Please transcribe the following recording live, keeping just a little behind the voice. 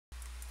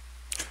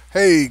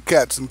Hey,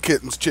 cats and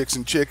kittens, chicks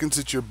and chickens,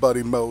 it's your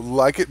buddy Mo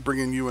Lykit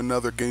bringing you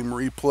another game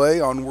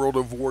replay on World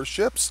of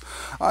Warships.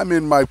 I'm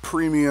in my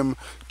premium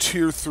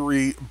Tier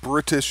 3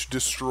 British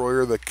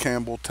destroyer, the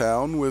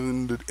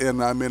Campbeltown,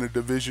 and I'm in a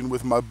division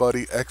with my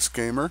buddy X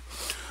Gamer.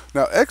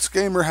 Now, X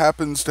Gamer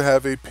happens to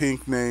have a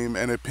pink name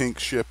and a pink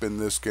ship in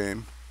this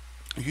game.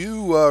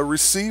 You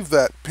receive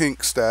that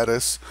pink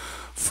status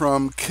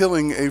from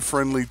killing a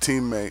friendly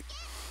teammate.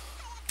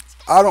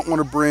 I don't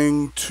want to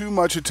bring too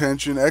much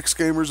attention. X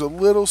Gamer's a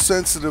little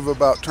sensitive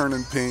about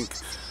turning pink,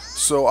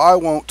 so I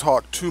won't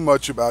talk too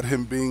much about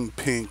him being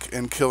pink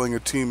and killing a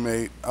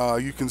teammate.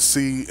 You can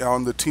see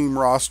on the team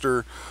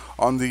roster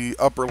on the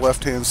upper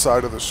left hand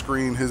side of the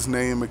screen his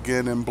name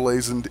again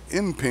emblazoned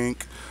in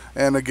pink.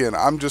 And again,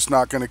 I'm just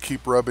not going to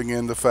keep rubbing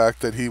in the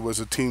fact that he was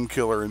a team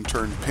killer and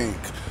turned pink.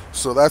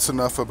 So that's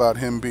enough about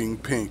him being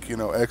pink. You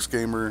know, X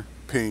Gamer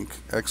pink,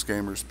 X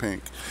Gamer's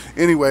pink.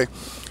 Anyway,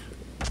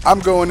 I'm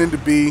going into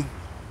B.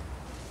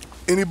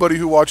 Anybody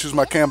who watches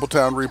my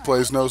Campbeltown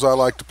replays knows I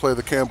like to play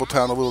the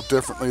Campbeltown a little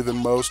differently than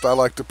most. I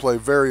like to play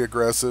very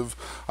aggressive.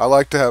 I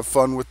like to have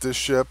fun with this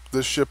ship.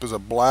 This ship is a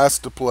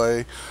blast to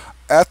play.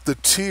 At the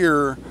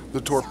tier,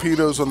 the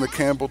torpedoes on the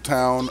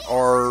Campbeltown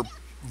are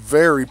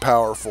very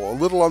powerful. A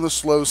little on the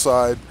slow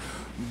side,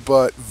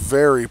 but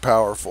very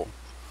powerful.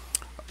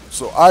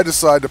 So I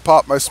decide to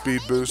pop my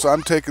speed boost.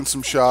 I'm taking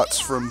some shots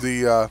from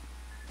the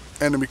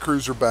enemy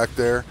cruiser back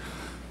there.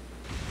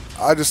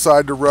 I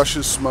decide to rush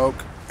his smoke.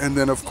 And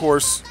then, of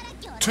course,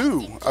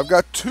 I've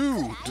got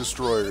two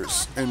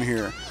destroyers in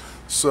here.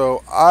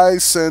 So I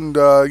send,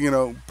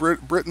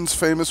 Britain's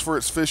famous for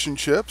its fish and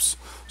chips.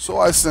 So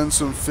I send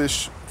some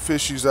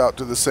fishies out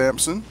to the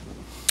Samson.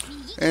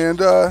 And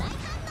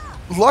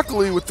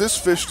luckily with this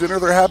fish dinner,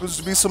 there happens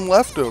to be some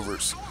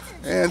leftovers.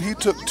 And he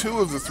took two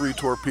of the three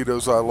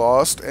torpedoes I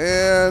lost,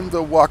 and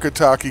the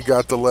Wakataki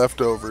got the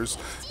leftovers.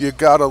 You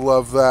gotta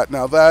love that.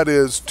 Now that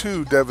is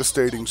two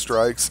devastating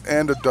strikes,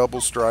 and a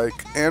double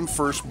strike, and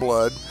first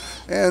blood,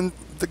 and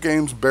the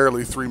game's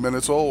barely 3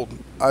 minutes old.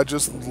 I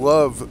just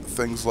love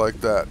things like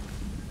that.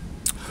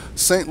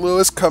 St.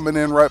 Louis coming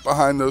in right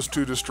behind those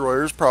two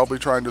destroyers, probably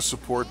trying to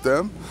support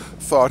them.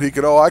 Thought he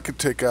could, I could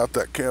take out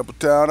that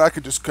Campbeltown. I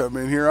could just come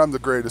in here. I'm the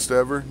greatest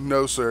ever.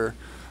 No, sir.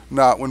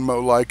 Not when Mo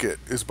Lykit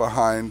is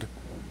behind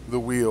the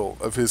wheel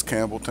of his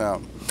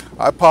Campbeltown.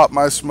 I pop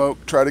my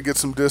smoke, try to get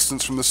some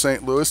distance from the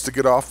St. Louis to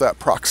get off that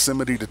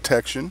proximity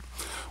detection.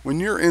 When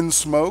you're in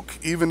smoke,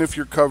 even if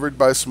you're covered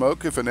by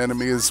smoke, if an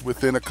enemy is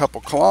within a couple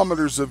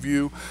kilometers of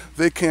you,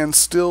 they can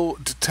still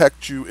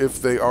detect you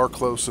if they are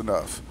close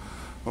enough.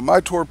 Well, my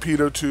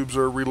torpedo tubes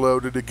are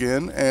reloaded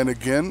again and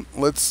again.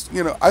 I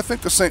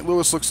think the St.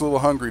 Louis looks a little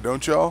hungry,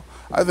 don't y'all?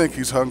 I think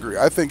he's hungry.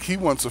 I think he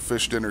wants a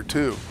fish dinner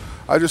too.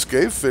 I just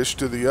gave fish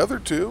to the other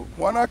two.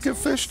 Why not give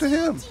fish to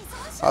him?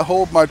 I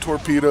hold my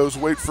torpedoes,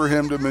 wait for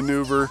him to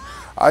maneuver.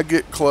 I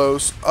get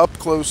close, up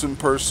close and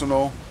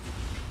personal.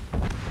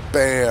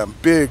 Bam!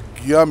 Big,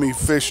 yummy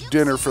fish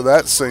dinner for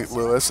that St.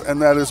 Louis,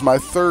 and that is my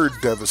third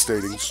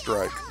devastating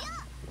strike.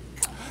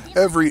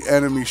 Every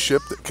enemy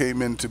ship that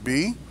came into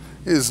B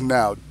is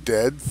now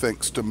dead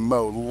thanks to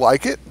Mo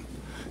Lykit.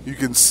 You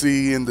can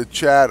see in the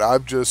chat,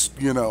 I'm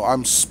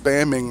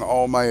spamming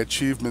all my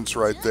achievements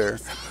right there.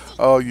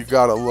 Oh, you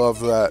gotta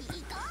love that.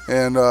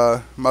 And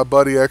my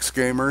buddy X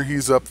Gamer,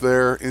 he's up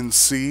there in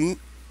C,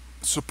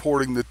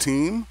 supporting the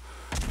team,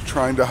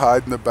 trying to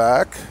hide in the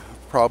back,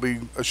 probably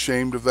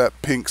ashamed of that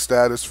pink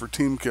status for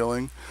team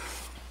killing.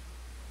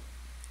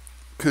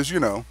 Because,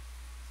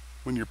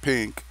 when you're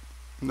pink,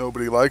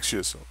 nobody likes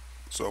you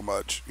so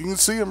much. You can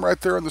see him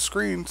right there on the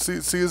screen. See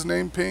his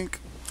name, pink?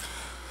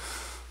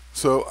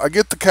 So I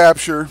get the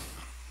capture.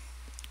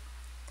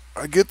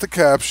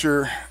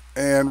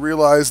 And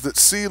realize that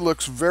C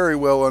looks very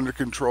well under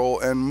control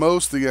and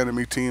most of the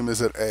enemy team is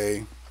at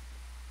A.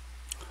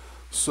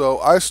 So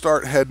I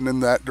start heading in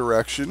that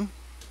direction,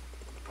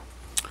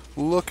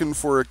 looking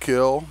for a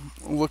kill,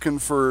 looking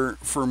for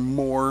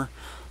more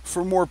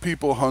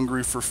people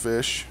hungry for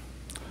fish.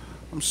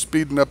 I'm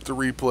speeding up the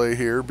replay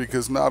here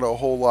because not a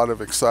whole lot of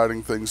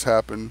exciting things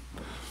happen.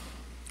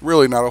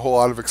 Really not a whole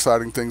lot of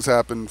exciting things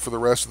happen for the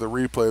rest of the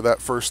replay.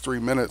 That first 3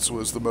 minutes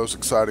was the most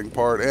exciting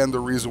part and the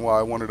reason why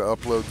I wanted to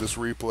upload this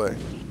replay.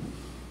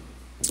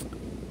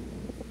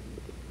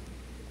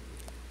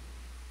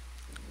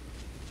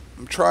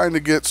 I'm trying to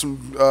get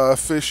some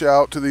fish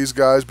out to these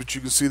guys, but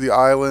you can see the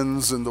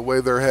islands and the way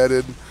they're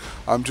headed.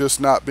 I'm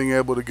just not being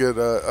able to get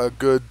a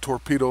good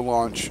torpedo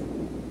launch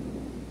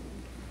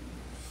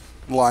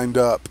lined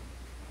up.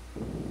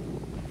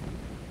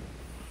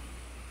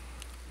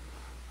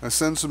 I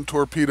send some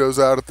torpedoes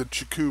out at the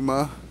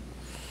Chikuma,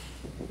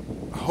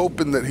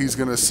 hoping that he's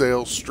going to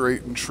sail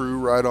straight and true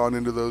right on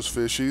into those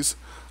fishies.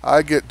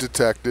 I get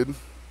detected.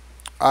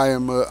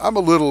 I'm a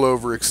little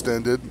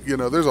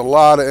overextended. There's a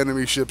lot of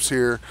enemy ships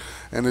here,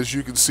 and as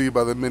you can see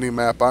by the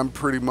mini-map, I'm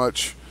pretty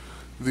much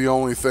the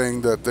only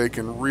thing that they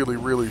can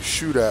really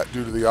shoot at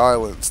due to the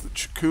islands. The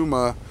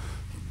Chikuma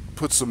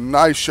put some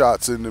nice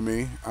shots into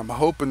me. I'm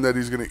hoping that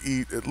he's going to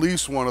eat at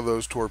least one of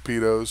those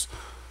torpedoes.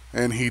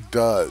 And he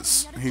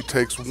does. He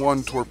takes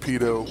one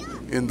torpedo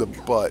in the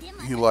butt.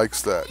 He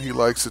likes that. He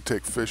likes to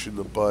take fish in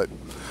the butt.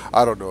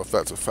 I don't know if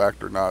that's a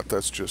fact or not.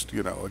 That's just,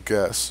 a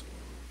guess.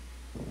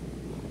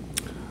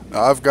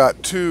 Now, I've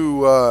got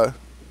two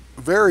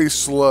very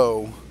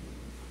slow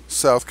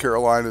South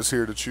Carolinas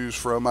here to choose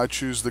from. I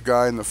choose the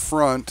guy in the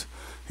front.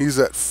 He's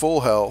at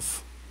full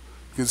health.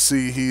 You can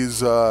see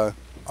he's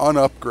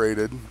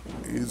unupgraded.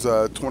 He's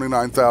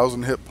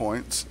 29,000 hit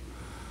points.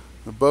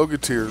 The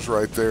Bogatir's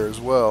right there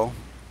as well.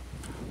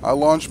 I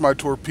launched my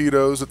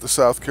torpedoes at the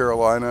South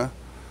Carolina.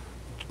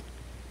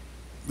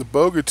 The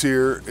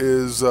Bogatir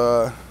is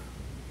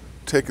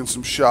taking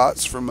some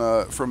shots from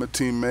a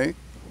teammate.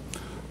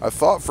 I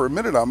thought for a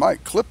minute I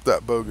might clip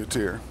that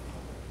Bogatir.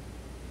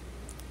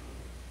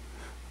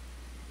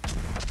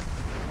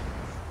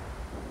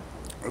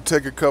 I'll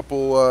take a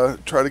couple,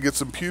 try to get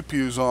some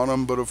pew-pews on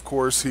him, but of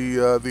course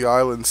the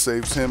island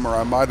saves him, or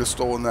I might have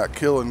stolen that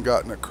kill and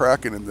gotten it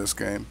cracking in this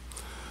game.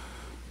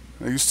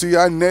 Now you see,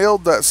 I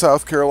nailed that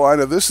South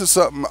Carolina. This is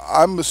something,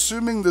 I'm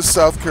assuming this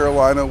South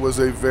Carolina was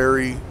a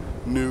very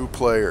new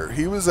player.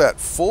 He was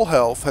at full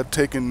health, had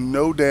taken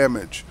no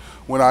damage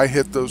when I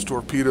hit those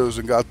torpedoes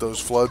and got those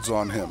floods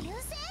on him.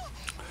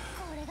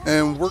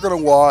 And we're going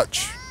to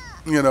watch,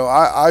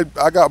 I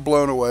got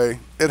blown away.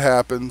 It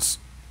happens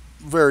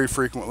very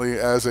frequently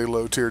as a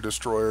low tier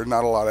destroyer.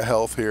 Not a lot of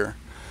health here.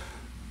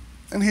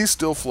 And he's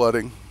still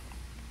flooding.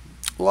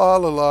 La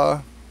la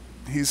la.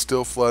 He's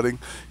still flooding.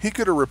 He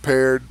could have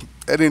repaired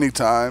at any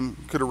time.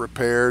 Could have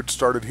repaired,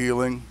 started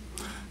healing.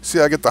 See,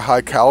 I get the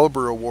high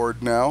caliber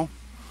award now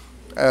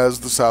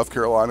as the South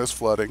Carolina's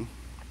flooding.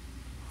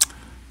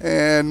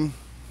 And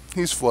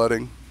he's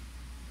flooding.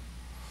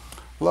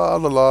 La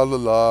la la la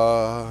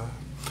la.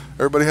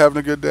 Everybody having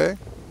a good day?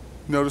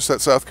 Notice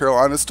that South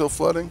Carolina's still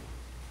flooding?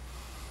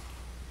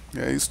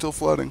 Yeah, he's still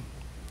flooding.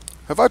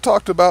 Have I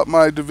talked about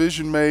my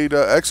division made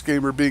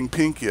X-Gamer being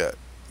pink yet?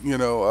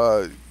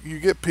 You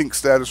get pink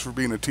status for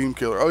being a team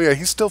killer. Oh yeah,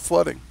 he's still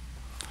flooding.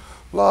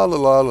 La la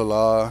la la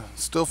la.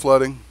 Still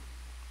flooding.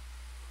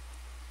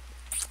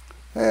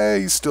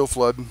 Hey, he's still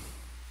flooding.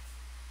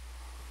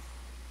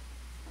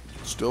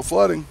 Still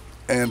flooding.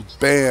 And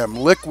bam,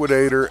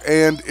 Liquidator,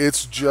 and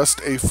it's just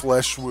a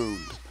flesh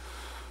wound.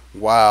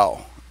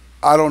 Wow.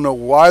 I don't know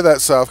why that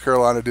South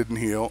Carolina didn't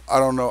heal. I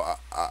don't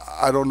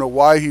know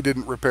why he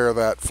didn't repair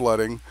that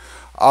flooding.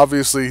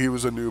 Obviously, he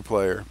was a new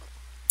player.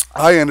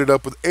 I ended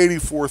up with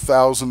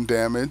 84,000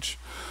 damage,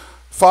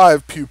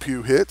 5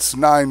 pew-pew hits,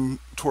 9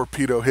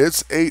 torpedo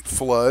hits, 8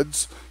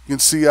 floods. You can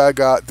see I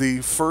got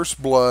the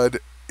first blood.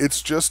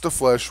 It's just a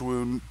flesh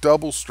wound,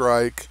 double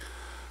strike,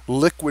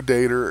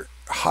 Liquidator,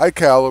 high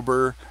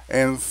caliber,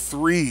 and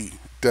 3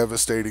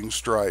 devastating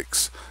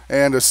strikes,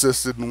 and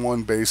assisted in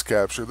 1 base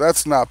capture.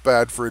 That's not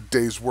bad for a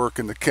day's work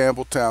in the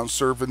Campbeltown,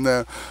 serving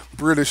the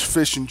British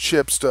fish and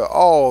chips to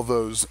all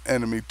those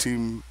enemy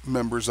team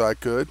members I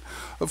could.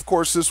 Of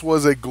course, this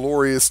was a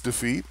glorious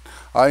defeat.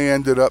 I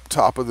ended up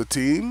top of the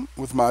team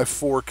with my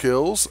 4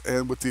 kills,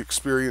 and with the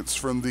experience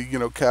from the,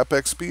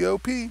 CapEx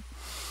BOP.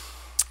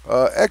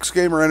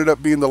 X-Gamer ended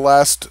up being the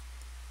last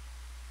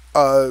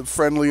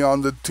friendly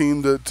on the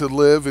team to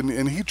live,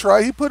 and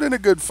he put in a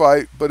good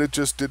fight, but it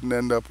just didn't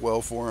end up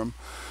well for him.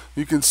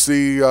 You can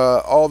see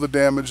all the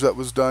damage that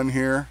was done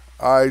here.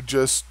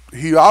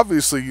 He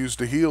obviously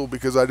used a heal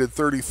because I did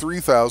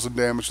 33,000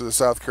 damage to the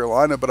South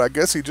Carolina, but I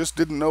guess he just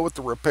didn't know what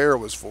the repair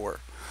was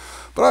for.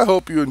 But I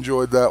hope you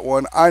enjoyed that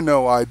one. I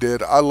know I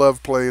did. I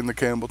love playing the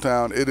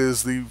Campbeltown. It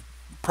is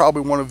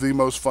probably one of the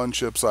most fun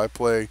ships I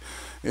play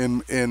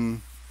in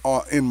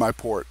my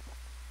port.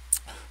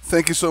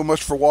 Thank you so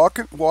much for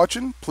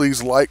watching.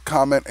 Please like,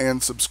 comment,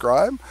 and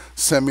subscribe.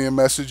 Send me a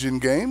message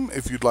in-game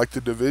if you'd like the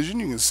division.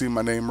 You can see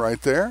my name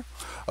right there.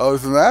 Other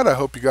than that, I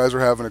hope you guys are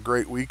having a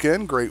great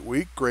weekend, great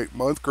week, great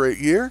month, great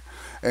year.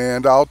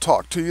 And I'll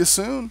talk to you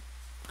soon.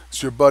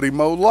 It's your buddy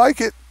Mo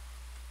Lykit.